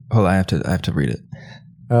Hold on, I have to read it.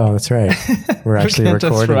 Oh, that's right. We're actually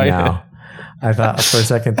recording now. I thought for a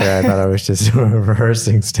second there, I thought I was just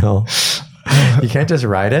rehearsing still. You can't just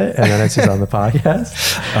write it and then it's just on the podcast.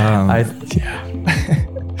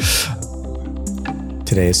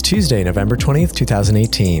 Today is Tuesday, November 20th,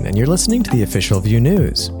 2018, and you're listening to the official Vue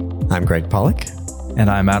News. I'm Greg Pollock. And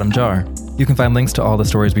I'm Adam Jar. You can find links to all the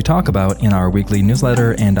stories we talk about in our weekly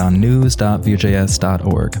newsletter and on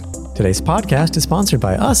news.vuejs.org. Today's podcast is sponsored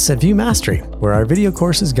by us at Vue Mastery, where our video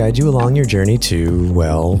courses guide you along your journey to,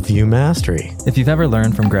 well, Vue Mastery. If you've ever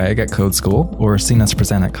learned from Greg at Code School or seen us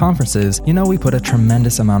present at conferences, you know we put a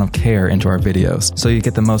tremendous amount of care into our videos, so you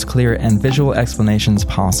get the most clear and visual explanations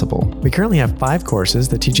possible. We currently have 5 courses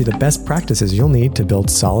that teach you the best practices you'll need to build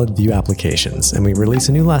solid Vue applications, and we release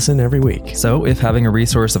a new lesson every week. So if having a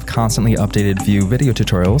resource of constantly updated Vue video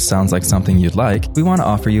tutorials sounds like something you'd like, we want to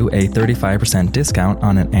offer you a 35% discount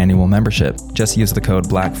on an annual membership. Just use the code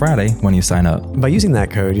Black Friday when you sign up. By using that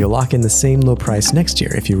code, you'll lock in the same low price next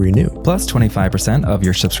year if you renew. Plus 25% of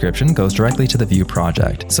your subscription goes directly to the Vue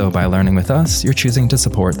project. So by learning with us, you're choosing to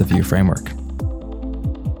support the Vue framework.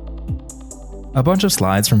 A bunch of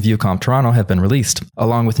slides from VueConf Toronto have been released,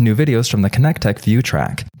 along with new videos from the Connect.Tech Vue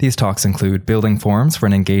track. These talks include building forms for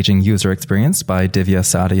an engaging user experience by Divya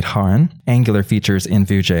Sadi-Haran, Angular features in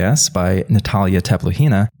Vue.js by Natalia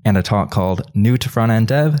Tepluhina, and a talk called New to Front-End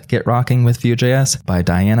Dev, Get Rocking with Vue.js by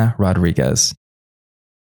Diana Rodriguez.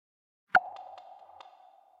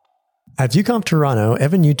 At VueConf Toronto,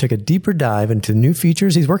 Evan Yu took a deeper dive into new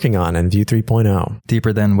features he's working on in Vue 3.0.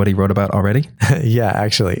 Deeper than what he wrote about already? Yeah,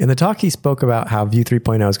 actually. In the talk, he spoke about how Vue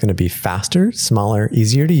 3.0 is going to be faster, smaller,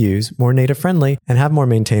 easier to use, more native-friendly, and have more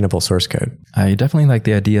maintainable source code. I definitely like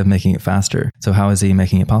the idea of making it faster. So how is he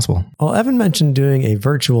making it possible? Well, Evan mentioned doing a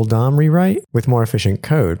virtual DOM rewrite with more efficient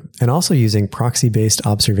code, and also using proxy-based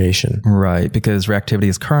observation. Right, because Reactivity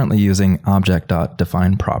is currently using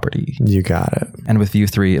object.defineProperty. You got it. And with Vue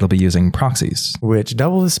 3, it'll be using proxies, which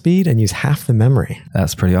double the speed and use half the memory.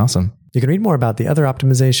 That's pretty awesome. You can read more about the other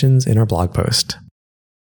optimizations in our blog post.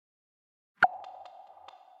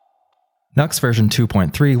 Nuxt version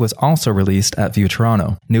 2.3 was also released at Vue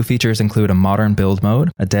Toronto. New features include a modern build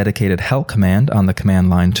mode, a dedicated help command on the command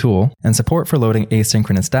line tool, and support for loading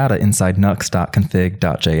asynchronous data inside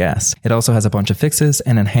Nuxt.config.js. It also has a bunch of fixes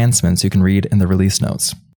and enhancements you can read in the release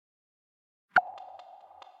notes.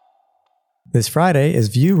 This Friday is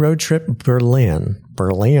Vue Roadtrip Berlin.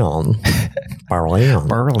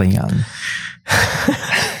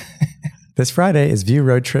 This Friday is Vue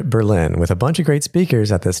Roadtrip Berlin with a bunch of great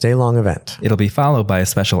speakers at this day-long event. It'll be followed by a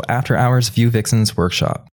special after-hours Vue Vixens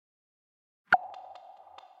workshop.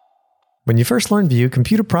 When you first learn Vue,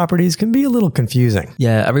 computer properties can be a little confusing.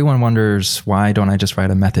 Yeah, everyone wonders, why don't I just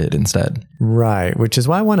write a method instead? Right, which is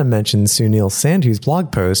why I want to mention Sunil Sandhu's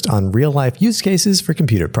blog post on real-life use cases for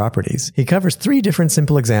computer properties. He covers 3 different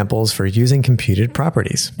simple examples for using computed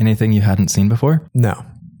properties. Anything you hadn't seen before? No.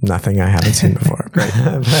 Nothing I haven't seen before. Great.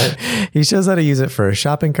 But he shows how to use it for a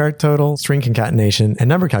shopping cart total, string concatenation, and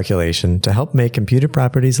number calculation to help make computed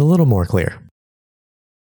properties a little more clear.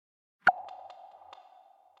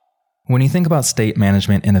 When you think about state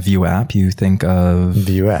management in a Vue app, you think of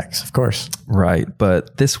Vuex, of course. Right,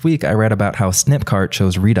 but this week I read about how Snipcart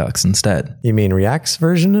chose Redux instead. You mean React's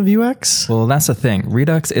version of Vuex? Well, that's the thing.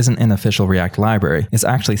 Redux isn't an official React library. It's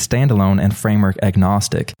actually standalone and framework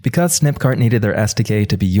agnostic. Because Snipcart needed their SDK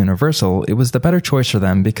to be universal, it was the better choice for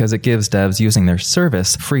them because it gives devs using their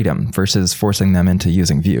service freedom versus forcing them into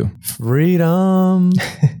using Vue. Freedom.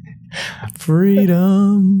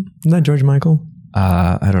 Freedom. Isn't that George Michael?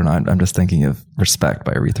 I don't know. I'm just thinking of Respect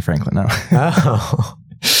by Aretha Franklin now. Oh.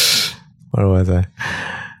 What was I?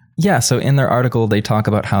 Yeah, so in their article, they talk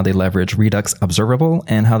about how they leverage Redux Observable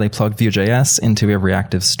and how they plug Vue.js into a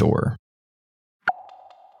reactive store.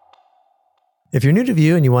 If you're new to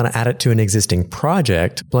Vue and you want to add it to an existing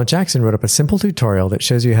project, Blunt Jackson wrote up a simple tutorial that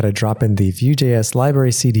shows you how to drop in the Vue.js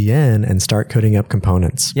library CDN and start coding up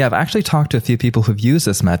components. Yeah, I've actually talked to a few people who've used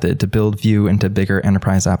this method to build Vue into bigger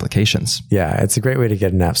enterprise applications. Yeah, it's a great way to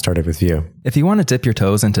get an app started with Vue. If you want to dip your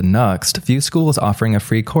toes into Nuxt, Vue School is offering a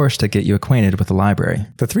free course to get you acquainted with the library.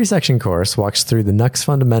 The 3-section course walks through the Nuxt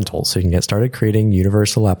fundamentals so you can get started creating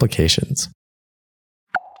universal applications.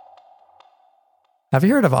 Have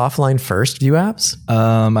you heard of offline first Vue apps?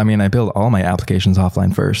 I build all my applications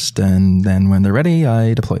offline first, and then when they're ready,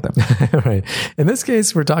 I deploy them. Right. In this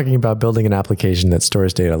case, we're talking about building an application that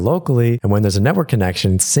stores data locally, and when there's a network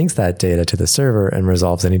connection, syncs that data to the server and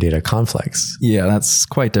resolves any data conflicts. Yeah, that's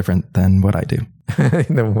quite different than what I do.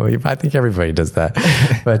 I think everybody does that.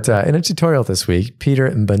 But in a tutorial this week, Peter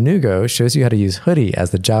Banugo shows you how to use Hoodie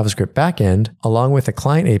as the JavaScript backend, along with a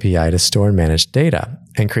client API to store and manage data,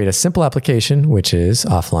 and create a simple application, which is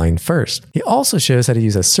offline first. He also shows how to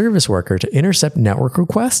use a service worker to intercept network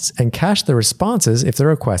requests and cache the responses if they're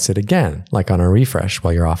requested again, like on a refresh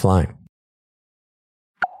while you're offline.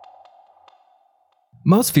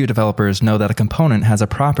 Most Vue developers know that a component has a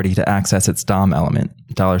property to access its DOM element,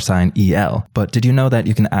 $EL. But did you know that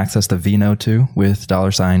you can access the vnode too with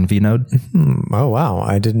 $vnode? Oh, wow.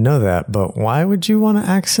 I didn't know that. But why would you want to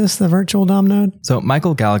access the virtual DOM node? So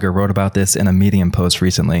Michael Gallagher wrote about this in a Medium post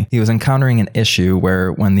recently. He was encountering an issue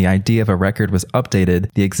where when the ID of a record was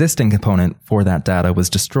updated, the existing component for that data was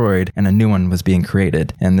destroyed and a new one was being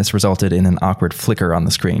created. And this resulted in an awkward flicker on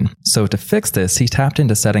the screen. So to fix this, he tapped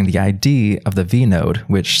into setting the ID of the vnode,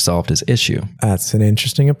 which solved his issue. That's an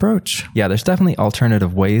interesting approach. Yeah, there's definitely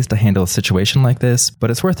alternative ways to handle a situation like this, but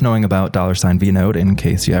it's worth knowing about $vnode in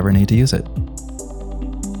case you ever need to use it.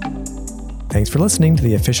 Thanks for listening to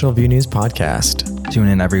the official Vue News podcast. Tune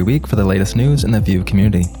in every week for the latest news in the Vue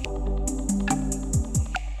community.